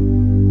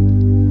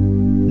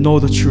 Know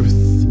the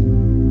truth.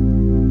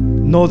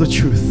 Know the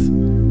truth.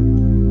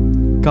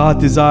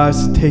 God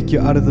desires to take you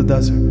out of the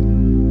desert,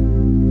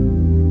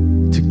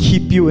 to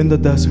keep you in the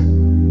desert.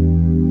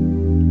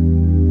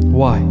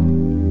 Why?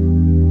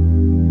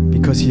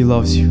 Because He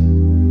loves you.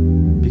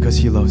 Because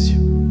He loves you.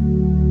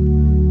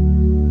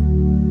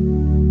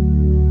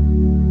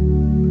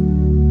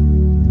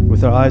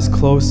 With our eyes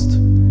closed,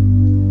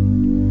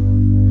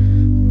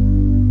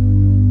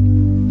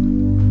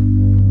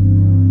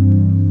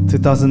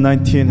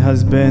 ...2019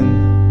 has been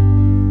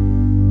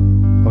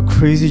a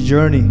crazy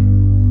journey.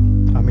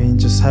 I mean,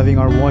 just having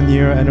our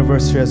 1-year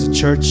anniversary as a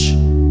church,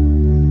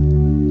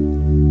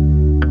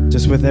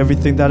 just with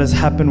everything that has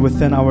happened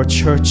within our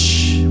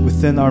church,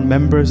 within our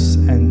members,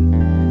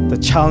 and the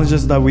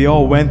challenges that we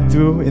all went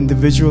through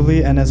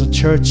individually and as a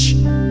church.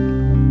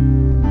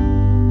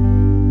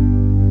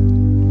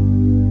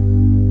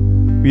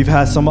 We've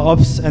had some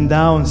ups and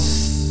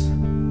downs,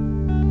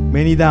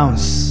 many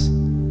downs,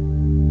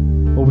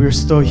 but we're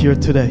still here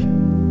today.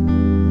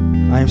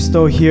 I am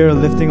still here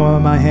lifting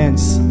up my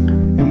hands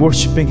and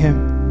worshiping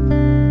Him.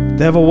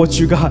 Devil, what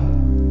you got?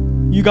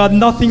 You got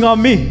nothing on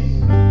me.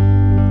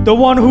 The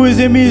one who is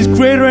in me is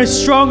greater and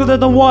stronger than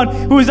the one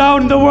who is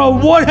out in the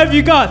world. What have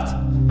you got?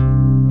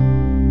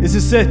 Is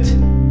this it?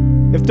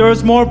 If there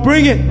is more,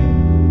 bring it.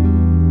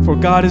 For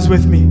God is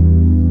with me.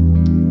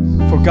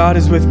 For God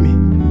is with me.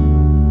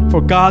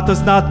 For God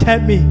does not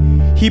tempt me.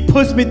 He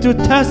puts me through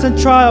tests and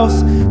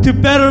trials to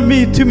better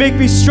me, to make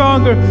me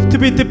stronger, to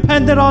be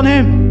dependent on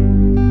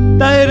Him.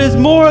 That it is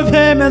more of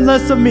Him and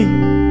less of me.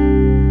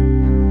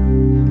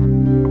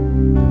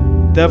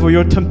 Devil,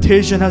 your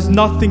temptation has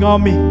nothing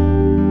on me.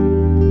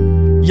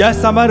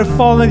 Yes, I might have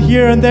fallen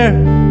here and there,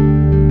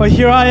 but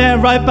here I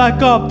am right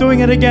back up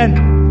doing it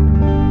again.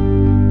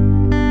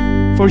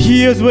 For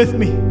He is with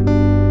me.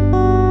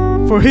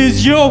 For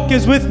His yoke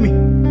is with me.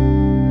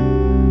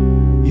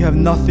 You have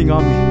nothing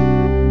on me.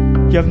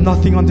 You have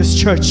nothing on this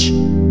church.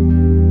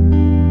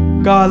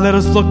 God, let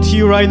us look to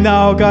You right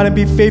now, God, and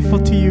be faithful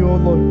to You, oh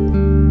Lord.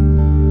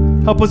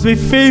 Help us be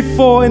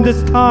faithful in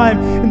this time,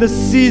 in this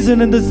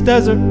season, in this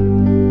desert,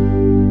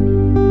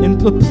 in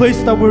the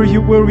place that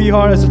where we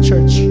are as a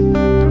church.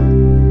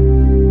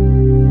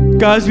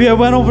 Guys, we have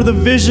went over the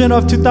vision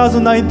of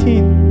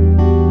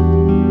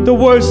 2019. The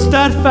word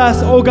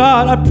steadfast, oh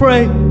God, I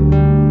pray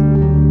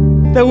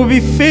that we'll be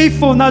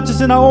faithful, not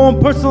just in our own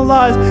personal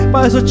lives,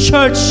 but as a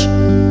church,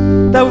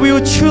 that we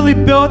will truly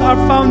build our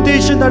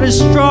foundation that is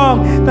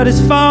strong, that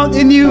is found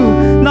in You,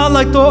 not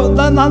like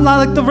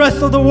the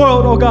rest of the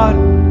world, oh God,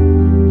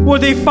 where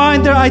they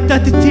find their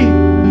identity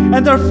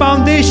and their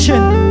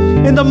foundation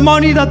in the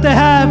money that they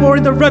have, or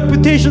in the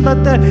reputation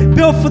that they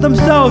build for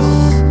themselves,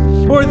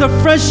 or in their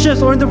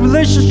friendships, or in their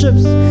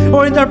relationships,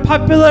 or in their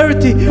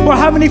popularity, or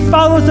how many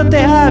followers that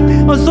they have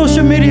on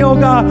social media, oh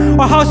God,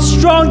 or how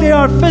strong they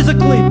are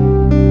physically.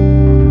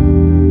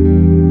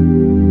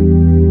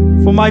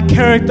 For my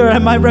character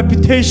and my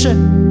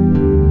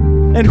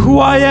reputation and who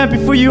I am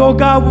before You, oh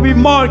God, will be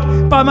marked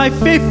by my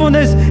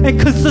faithfulness and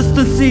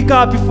consistency,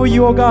 God, before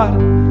You, oh God.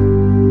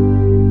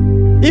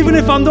 Even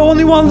if I'm the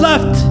only one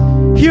left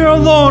here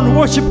alone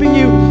worshiping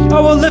You, I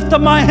will lift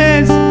up my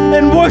hands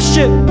and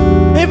worship.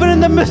 Even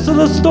in the midst of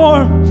the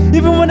storm,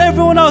 even when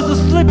everyone else is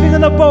sleeping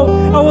in the boat,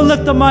 I will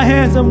lift up my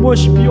hands and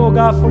worship You, oh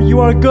God, for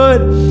You are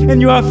good and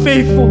You are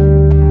faithful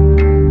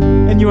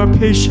and You are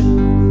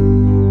patient.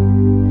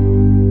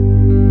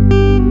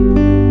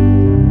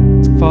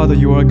 Father,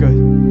 You are good.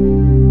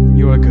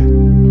 You are good.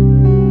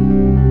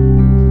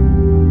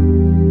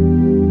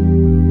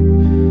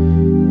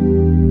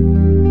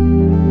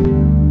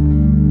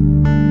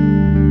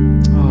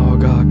 Oh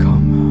God,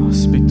 come,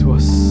 speak to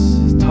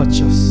us,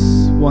 touch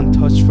us. One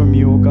touch from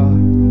You, oh God,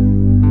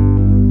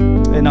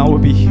 and I will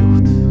be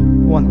healed.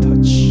 One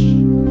touch,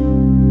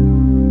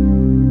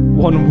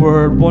 one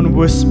word, one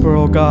whisper,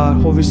 oh God.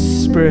 Holy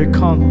Spirit,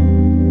 come.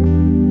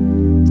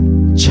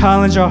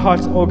 Challenge our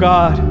hearts, oh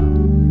God.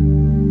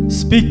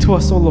 Speak to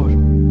us, oh Lord.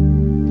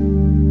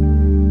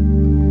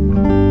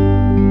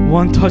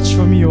 One touch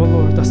from You, oh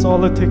Lord. That's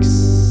all it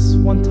takes.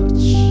 One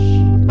touch.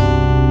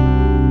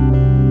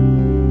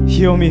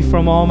 Heal me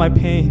from all my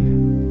pain,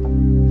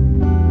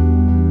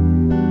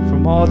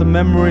 from all the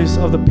memories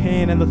of the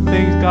pain and the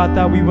things, God,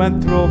 that we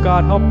went through. Oh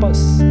God, help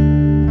us.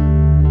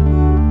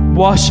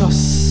 Wash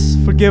us.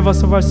 Forgive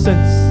us of our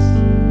sins.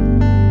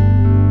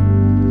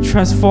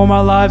 Transform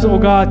our lives, oh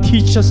God.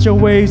 Teach us Your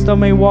ways that we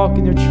may walk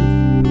in Your truth.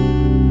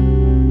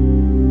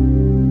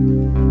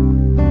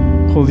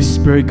 Holy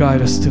Spirit,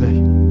 guide us today.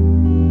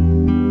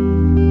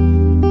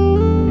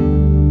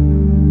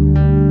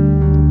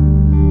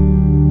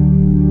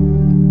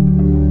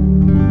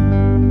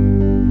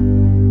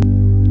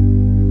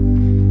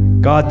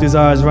 God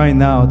desires right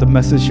now, the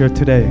message here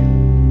today,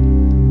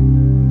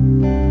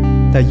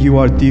 that you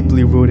are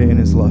deeply rooted in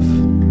His love.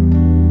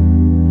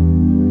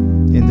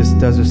 in this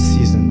desert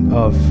season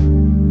of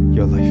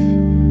your life.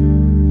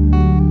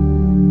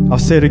 I'll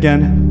say it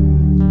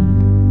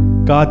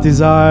again. God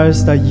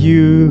desires that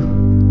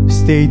you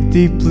stay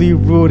deeply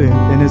rooted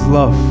in His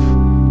love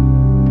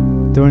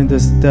during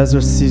this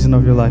desert season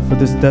of your life. For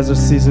this desert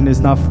season is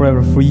not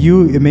forever. For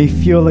you, it may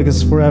feel like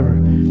it's forever.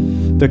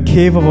 The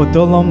cave of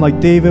Adullam, like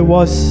David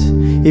was,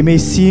 it may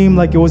seem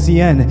like it was the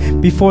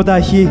end. Before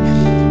that,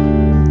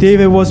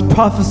 David was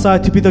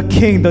prophesied to be the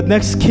king, the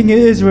next king in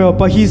Israel,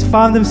 but he's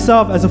found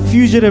himself as a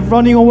fugitive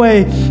running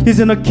away. He's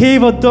in a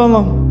cave of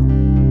Adullam.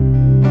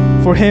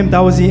 For him, that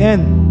was the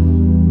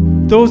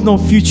end. There was no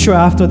future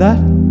after that.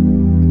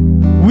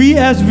 We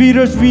as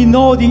readers, we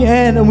know the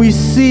end and we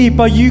see,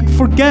 but you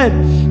forget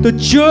the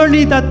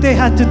journey that they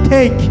had to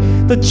take,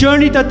 the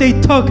journey that they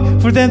took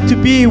for them to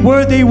be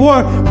where they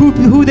were,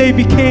 who they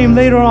became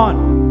later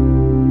on.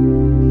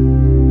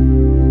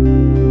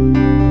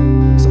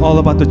 It's all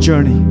about the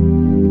journey.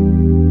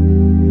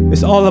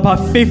 It's all about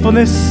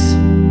faithfulness.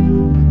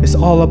 It's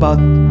all about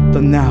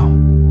the now.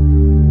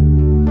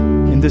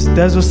 In this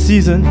desert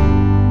season,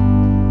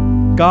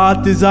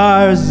 God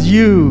desires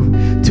you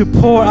to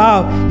pour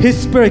out His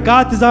Spirit.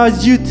 God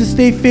desires you to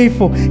stay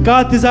faithful.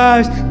 God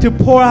desires to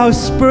pour out His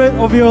Spirit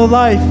over your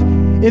life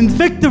in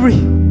victory.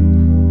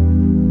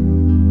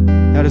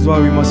 That is why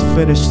we must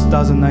finish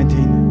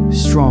 2019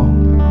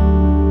 strong.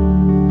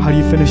 How do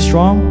you finish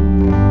strong?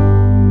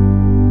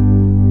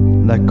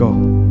 Let go.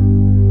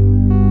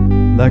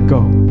 Let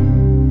go.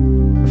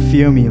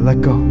 Feel me,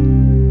 let go.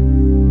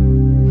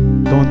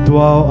 Don't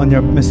dwell on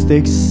your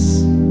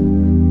mistakes.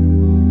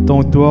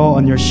 Don't dwell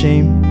on your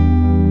shame.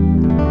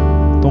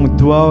 Don't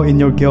dwell in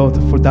your guilt,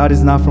 for that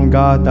is not from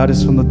God, that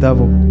is from the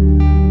devil.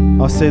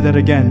 I'll say that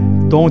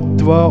again. Don't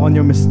dwell on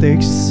your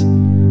mistakes.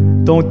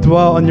 Don't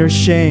dwell on your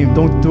shame.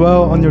 Don't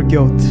dwell on your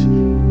guilt,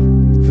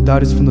 for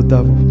that is from the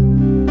devil.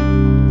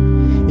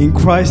 In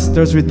Christ,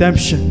 there's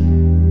redemption.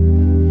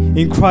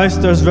 In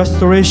Christ, there's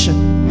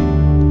restoration.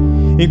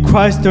 In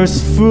Christ,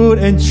 there's food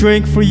and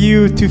drink for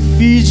you to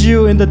feed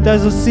you in the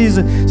desert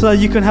season so that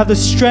you can have the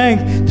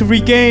strength to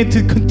regain,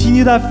 to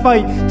continue that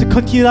fight, to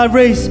continue that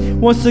race.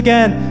 Once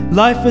again,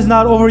 life is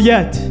not over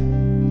yet.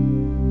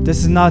 This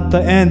is not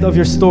the end of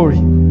your story.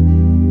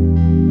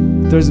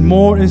 There's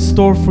more in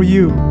store for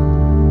you.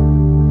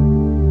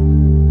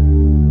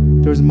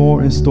 There's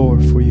more in store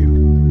for you.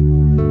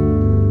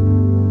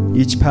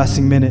 Each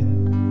passing minute,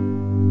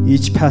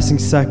 each passing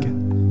second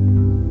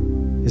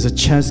is a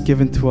chance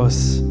given to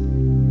us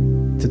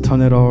to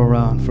turn it all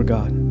around for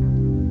God.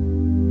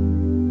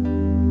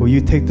 Will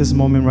you take this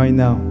moment right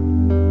now?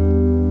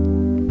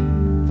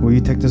 Will you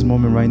take this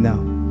moment right now?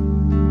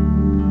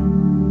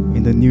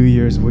 In the New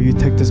Year's, will you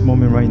take this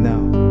moment right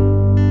now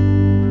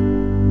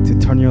to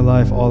turn your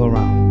life all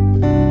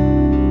around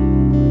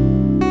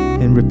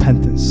in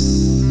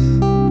repentance?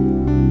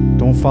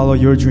 Don't follow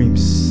your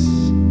dreams.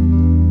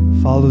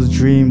 Follow the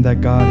dream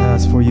that God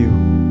has for you.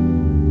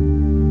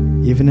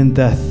 Even in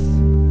death,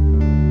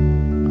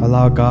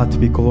 allow God to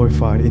be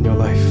glorified in your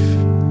life.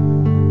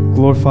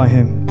 Glorify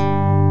Him.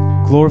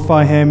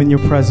 Glorify Him in your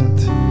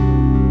present.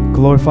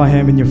 Glorify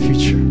Him in your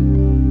future.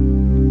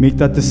 Make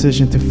that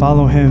decision to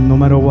follow Him no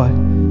matter what.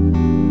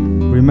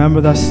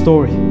 Remember that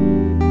story.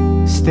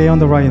 Stay on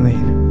the right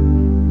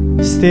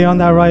lane. Stay on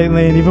that right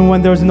lane. Even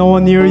when there's no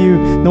one near you,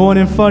 no one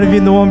in front of you,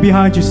 no one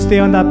behind you, stay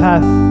on that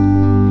path.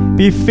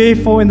 Be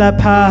faithful in that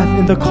path,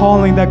 in the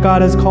calling that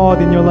God has called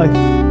in your life.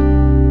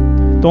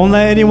 Don't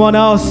let anyone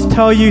else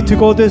tell you to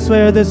go this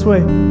way or this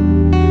way.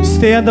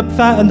 Stay on the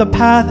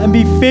path and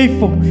be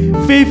faithful.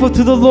 Faithful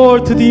to the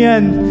Lord to the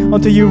end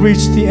until you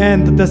reach the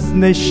end, the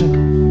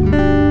destination.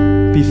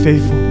 Be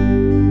faithful.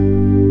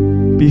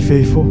 Be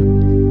faithful.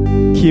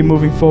 Keep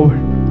moving forward.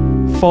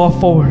 Fall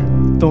forward.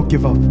 Don't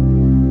give up.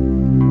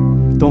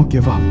 Don't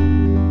give up.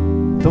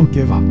 Don't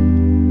give up.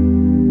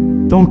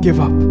 Don't give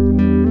up.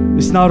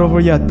 It's not over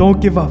yet. Don't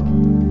give up.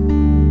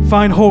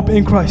 Find hope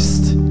in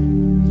Christ.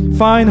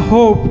 Find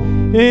hope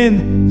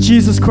in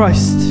Jesus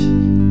Christ,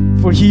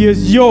 for He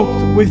is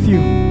yoked with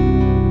you.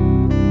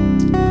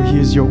 For He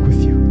is yoked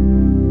with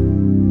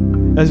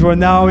you. As we're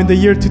now in the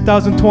year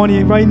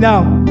 2020, right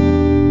now,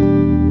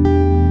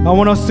 I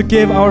want us to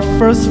give our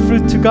first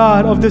fruit to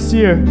God of this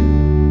year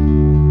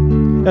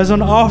as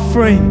an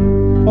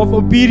offering of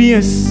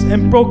obedience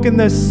and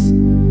brokenness,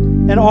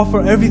 and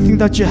offer everything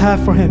that you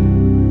have for Him.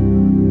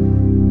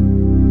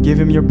 Give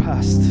Him your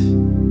past.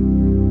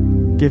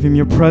 Give Him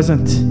your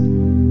present.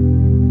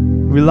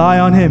 Rely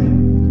on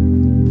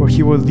Him, for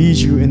He will lead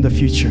you in the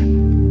future.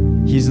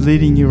 He's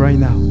leading you right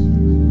now.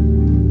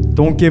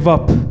 Don't give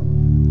up.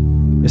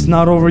 It's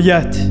not over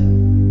yet.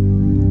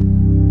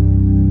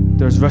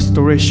 There's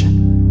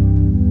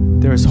restoration.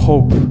 There is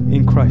hope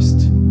in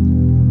Christ.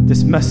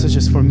 This message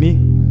is for me.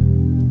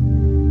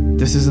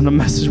 This isn't a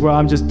message where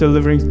I'm just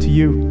delivering to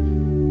you,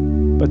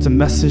 but it's a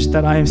message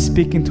that I am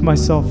speaking to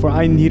myself, for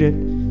I need it.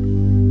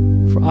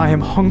 For I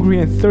am hungry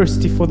and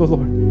thirsty for the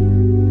Lord.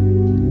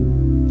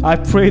 I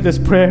pray this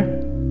prayer.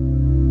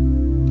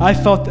 I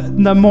felt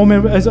in that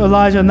moment as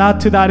Elijah, not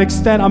to that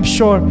extent, I'm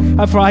sure.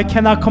 For I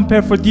cannot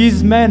compare, for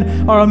these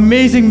men are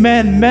amazing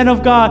men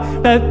of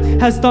God that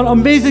has done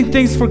amazing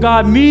things for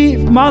God.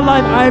 My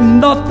life, I am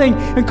nothing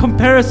in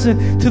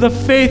comparison to the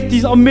faith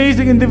these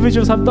amazing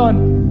individuals have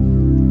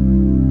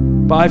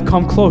done. But I've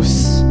come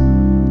close,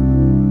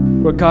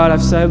 where God,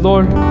 I've said,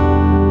 Lord,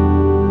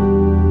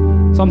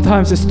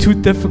 sometimes it's too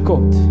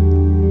difficult.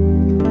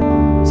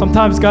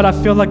 Sometimes, God, I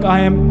feel like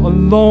I am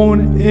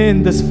alone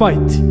in this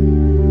fight.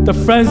 The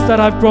friends that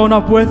I've grown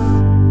up with,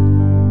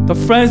 the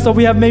friends that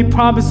we have made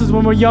promises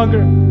when we're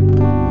younger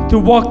to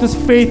walk this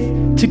faith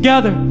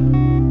together.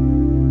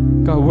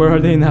 God, where are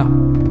they now?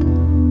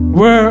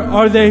 Where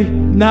are they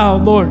now,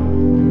 Lord?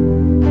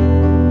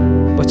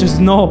 But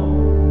just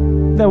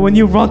know that when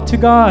you run to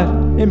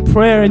God in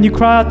prayer and you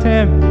cry out to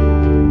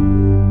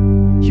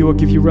Him, He will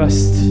give you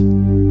rest.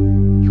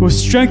 He will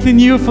strengthen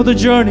you for the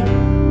journey.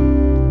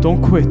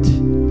 Don't quit.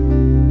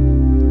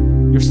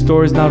 Your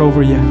story is not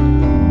over yet.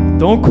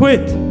 Don't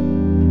quit.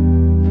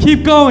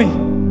 Keep going.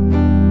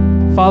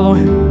 Follow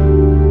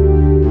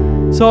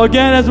Him. So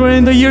again, as we're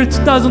in the year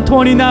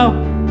 2020 now,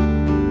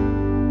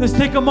 let's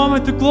take a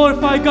moment to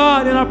glorify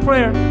God in our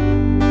prayer.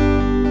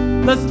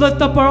 Let's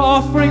lift up our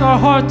offering, our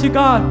heart to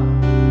God.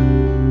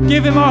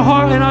 Give Him our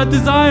heart and our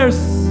desires,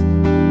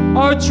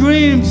 our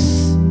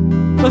dreams,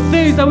 the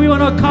things that we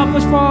want to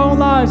accomplish for our own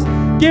lives.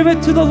 Give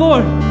it to the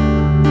Lord.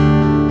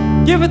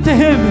 Give it to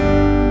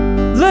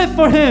Him. Live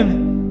for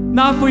Him,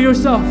 not for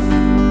yourself.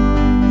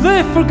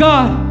 Live for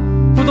God,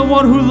 for the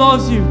one who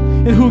loves you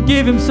and who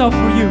gave Himself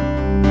for you.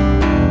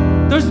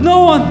 There's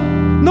no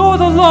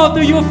other love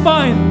that you'll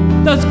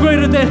find that's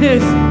greater than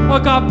His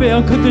agape,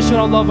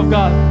 unconditional love of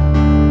God.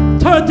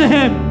 Turn to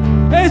Him.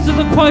 Answer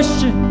the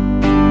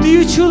question, do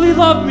you truly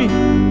love me?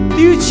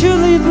 Do you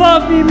truly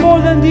love me more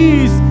than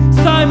these,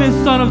 Simon,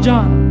 son of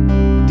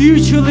John? Do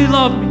you truly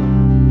love me?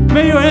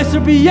 May your answer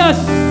be yes.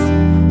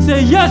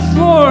 Say, yes,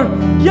 Lord.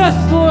 Yes,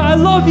 Lord, I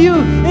love you.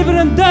 Even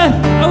in death,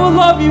 I will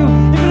love you.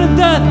 Even in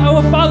death, I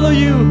will follow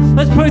you.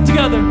 Let's pray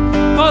together.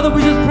 Father,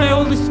 we just pray,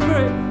 Holy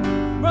Spirit,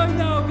 right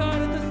now.